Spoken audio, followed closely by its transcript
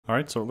All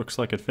right, so it looks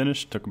like it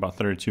finished. Took about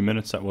 32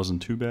 minutes. That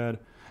wasn't too bad.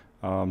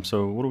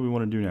 So what do we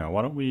want to do now?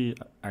 Why don't we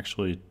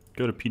actually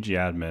go to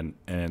pgadmin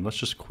and let's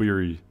just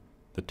query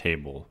the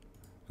table,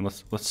 and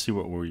let's see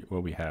what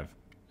we have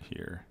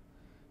here.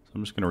 So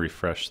I'm just going to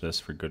refresh this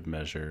for good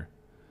measure.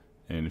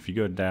 And if you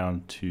go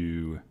down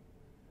to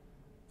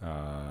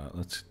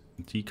let's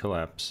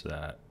decollapse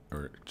that,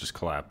 or just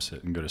collapse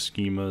it, and go to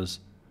schemas,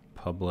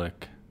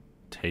 public,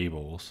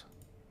 tables.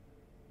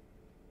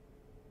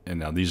 And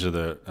now these are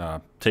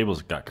the tables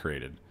that got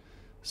created.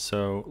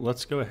 So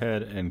let's go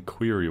ahead and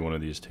query one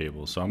of these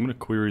tables. So I'm going to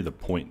query the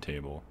point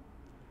table.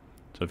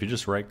 So if you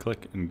just right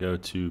click and go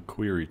to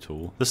query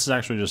tool, this is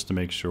actually just to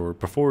make sure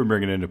before we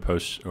bring it into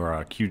Post or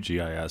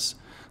QGIS,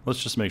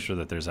 let's just make sure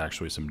that there's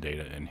actually some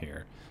data in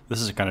here.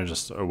 This is kind of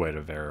just a way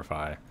to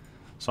verify.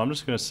 So I'm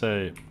just going to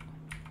say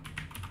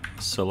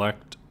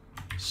select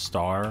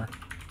star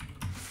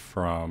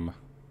from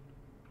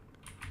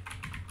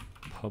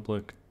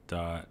public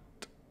dot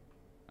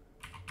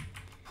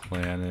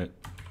planet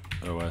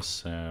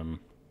OSM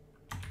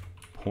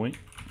point,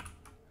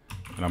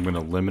 and I'm going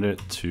to limit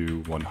it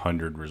to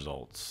 100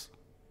 results.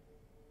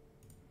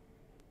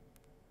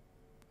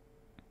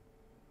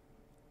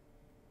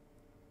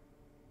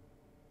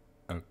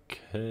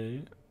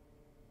 Okay.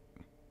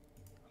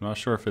 I'm not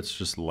sure if it's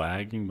just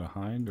lagging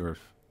behind or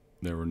if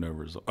there were no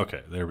results.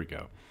 Okay, there we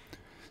go.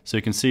 So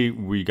you can see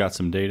we got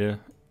some data,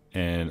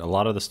 and a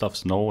lot of the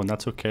stuff's null, and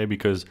that's okay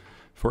because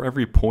for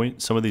every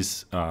point, some of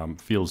these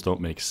fields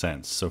don't make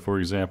sense. So for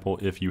example,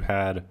 if you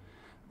had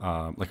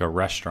like a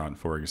restaurant,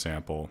 for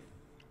example,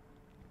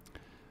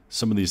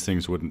 some of these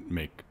things wouldn't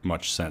make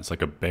much sense.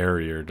 Like a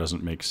barrier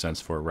doesn't make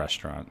sense for a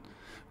restaurant.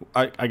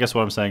 I guess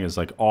what I'm saying is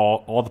like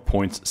all the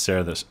points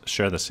share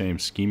the same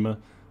schema,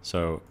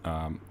 so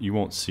you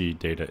won't see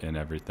data in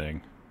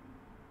everything.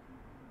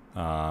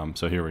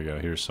 So here we go.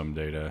 Here's some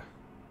data.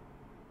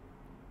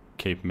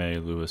 Cape May,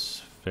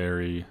 Lewis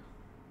Ferry.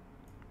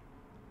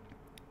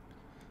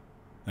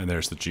 And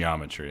there's the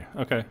geometry.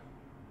 Okay.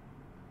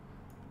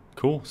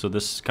 Cool. So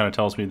this kind of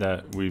tells me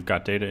that we've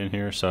got data in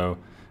here. So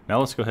now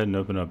let's go ahead and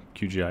open up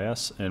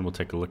QGIS and we'll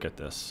take a look at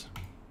this.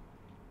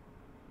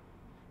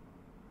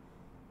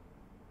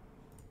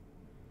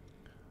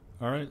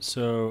 All right,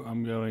 so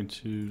I'm going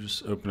to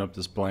just open up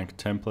this blank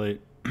template.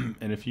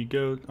 And if you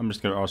go, I'm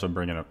just going to also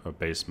bring in a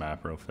base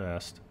map real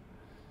fast.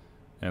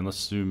 And let's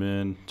zoom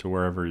in to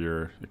wherever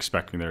you're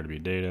expecting there to be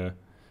data.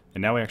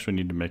 And now we actually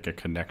need to make a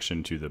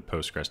connection to the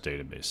Postgres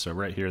database. So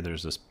right here,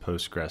 there's this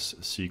Postgres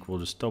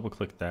SQL. Just double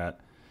click that.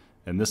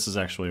 And this is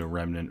actually a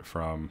remnant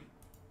from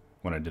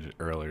when I did it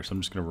earlier. So I'm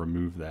just going to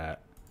remove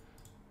that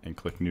and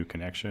click new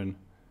connection.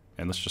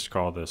 And let's just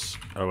call this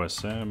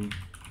OSM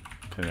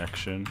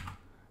connection.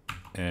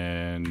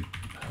 And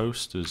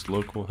host is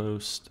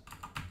localhost.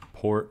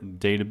 Port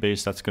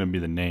database, that's going to be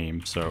the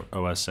name. So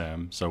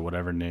OSM. So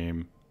whatever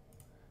name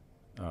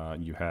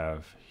you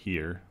have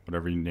here,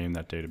 whatever you name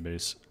that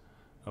database.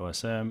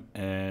 OSM,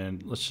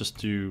 and let's just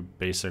do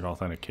basic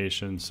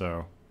authentication.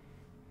 So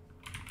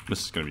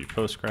this is going to be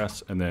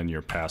Postgres, and then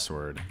your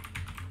password.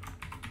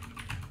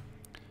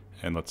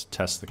 And let's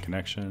test the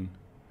connection.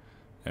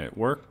 And it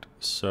worked,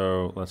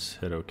 so let's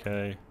hit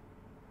OK.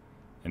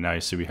 And now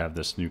you see we have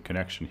this new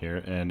connection here.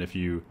 And if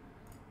you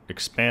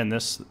expand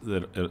this,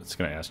 it's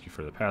going to ask you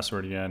for the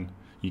password again.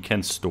 You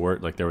can store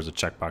it, like there was a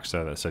checkbox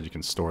there that said you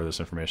can store this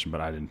information, but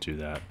I didn't do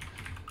that.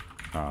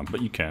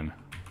 But you can.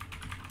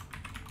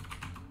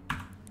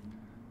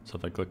 So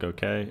if I click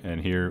OK,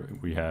 and here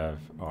we have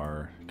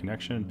our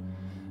connection,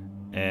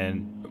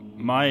 and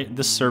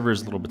this server is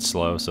a little bit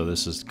slow, so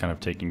this is kind of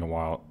taking a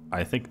while.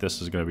 I think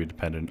this is going to be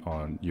dependent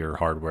on your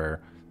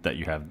hardware that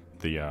you have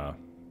the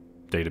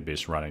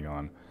database running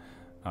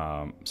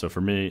on. So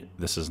for me,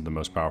 this isn't the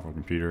most powerful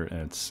computer,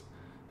 and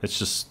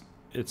it's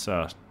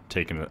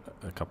taking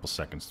a couple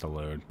seconds to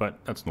load, but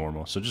that's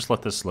normal. So just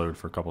let this load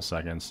for a couple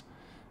seconds,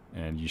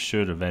 and you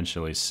should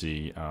eventually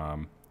see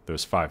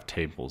those 5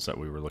 tables that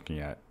we were looking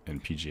at in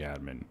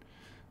pgadmin.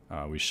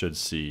 We should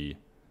see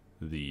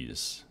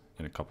these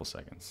in a couple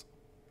seconds.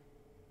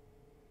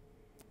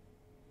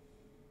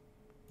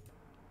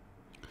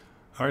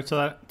 All right, so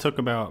that took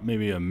about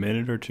maybe a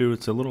minute or two.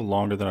 It's a little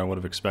longer than I would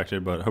have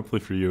expected, but hopefully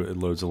for you it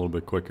loads a little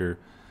bit quicker.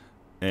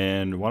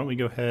 And why don't we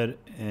go ahead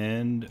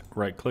and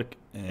right click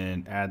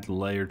and add the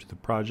layer to the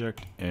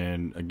project.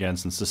 And again,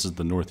 since this is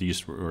the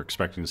Northeast, we're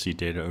expecting to see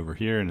data over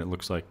here, and it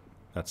looks like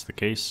that's the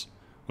case,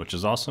 which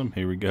is awesome.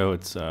 Here we go.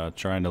 It's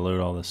trying to load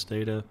all this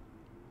data.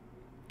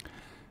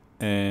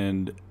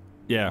 And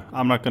yeah,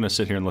 I'm not going to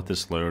sit here and let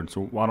this load.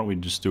 So why don't we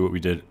just do what we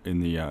did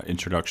in the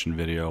introduction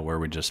video where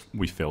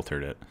we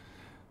filtered it.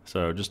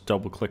 So just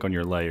double click on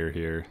your layer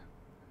here.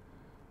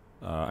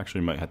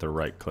 Actually, you might have to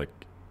right click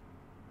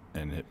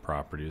and hit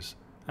properties.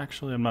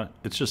 Actually,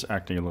 it's just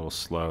acting a little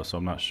slow, so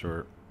I'm not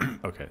sure.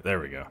 Okay, there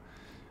we go.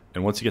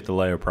 And once you get the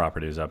layer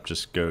properties up,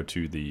 just go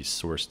to the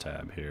source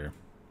tab here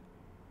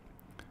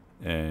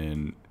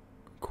and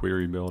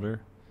query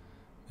builder,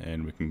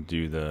 and we can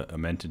do the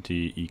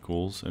entity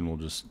equals, and we'll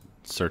just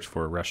search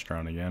for a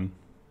restaurant again.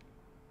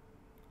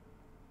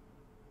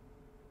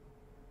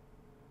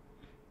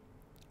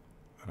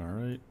 All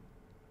right.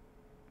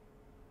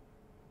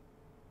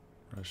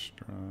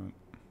 Restaurant.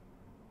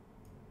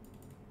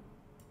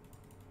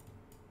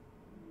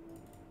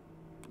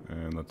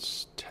 And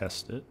let's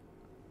test it.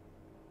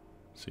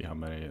 See how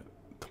many.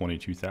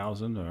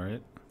 22,000. All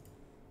right.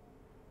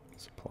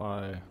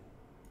 Supply.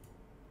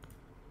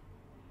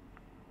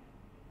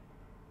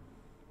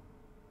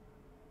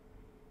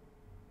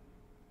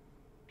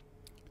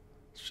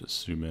 Let's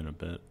just zoom in a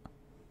bit.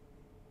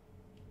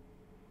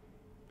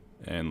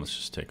 And let's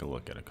just take a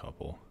look at a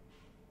couple.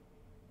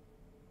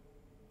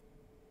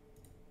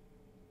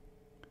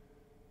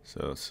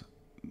 So it's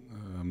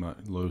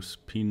Los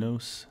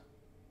Pinos.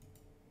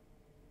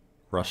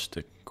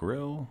 Rustic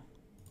Grill.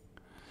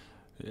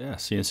 Yeah,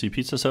 CNC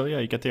pizza. So yeah,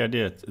 you get the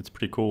idea. It's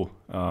pretty cool.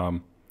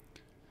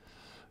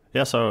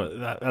 Yeah,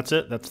 so that's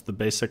it. That's the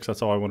basics.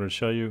 That's all I wanted to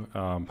show you.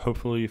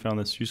 Hopefully you found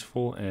this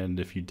useful,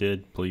 and if you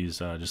did, please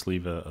just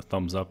leave a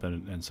thumbs up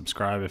and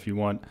subscribe if you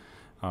want.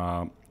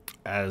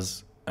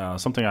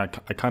 Something I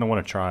kind of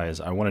want to try is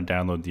I want to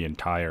download the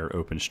entire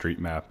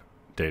OpenStreetMap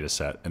data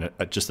set and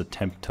just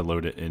attempt to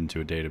load it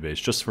into a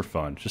database just for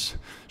fun, just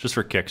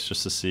for kicks,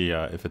 just to see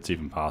if it's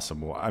even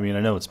possible. I mean, I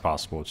know it's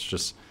possible. It's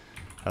just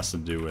has to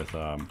do with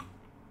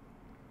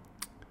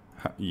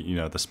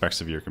the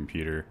specs of your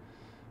computer.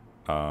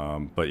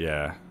 But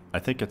yeah, I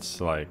think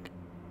it's like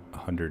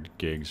 100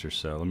 gigs or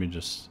so. Let me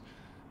just,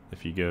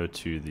 if you go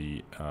to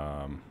the,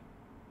 I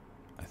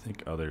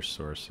think other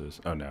sources.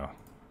 Oh no.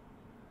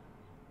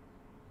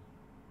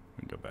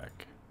 Let me go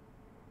back.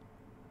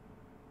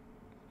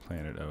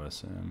 Planet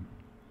OSM.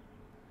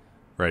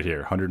 Right here,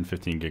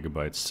 115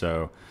 gigabytes.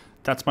 So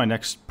that's my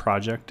next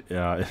project.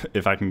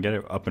 If I can get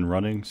it up and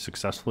running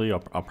successfully, I'll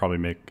probably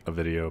make a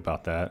video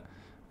about that.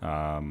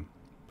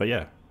 But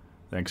yeah,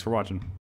 thanks for watching.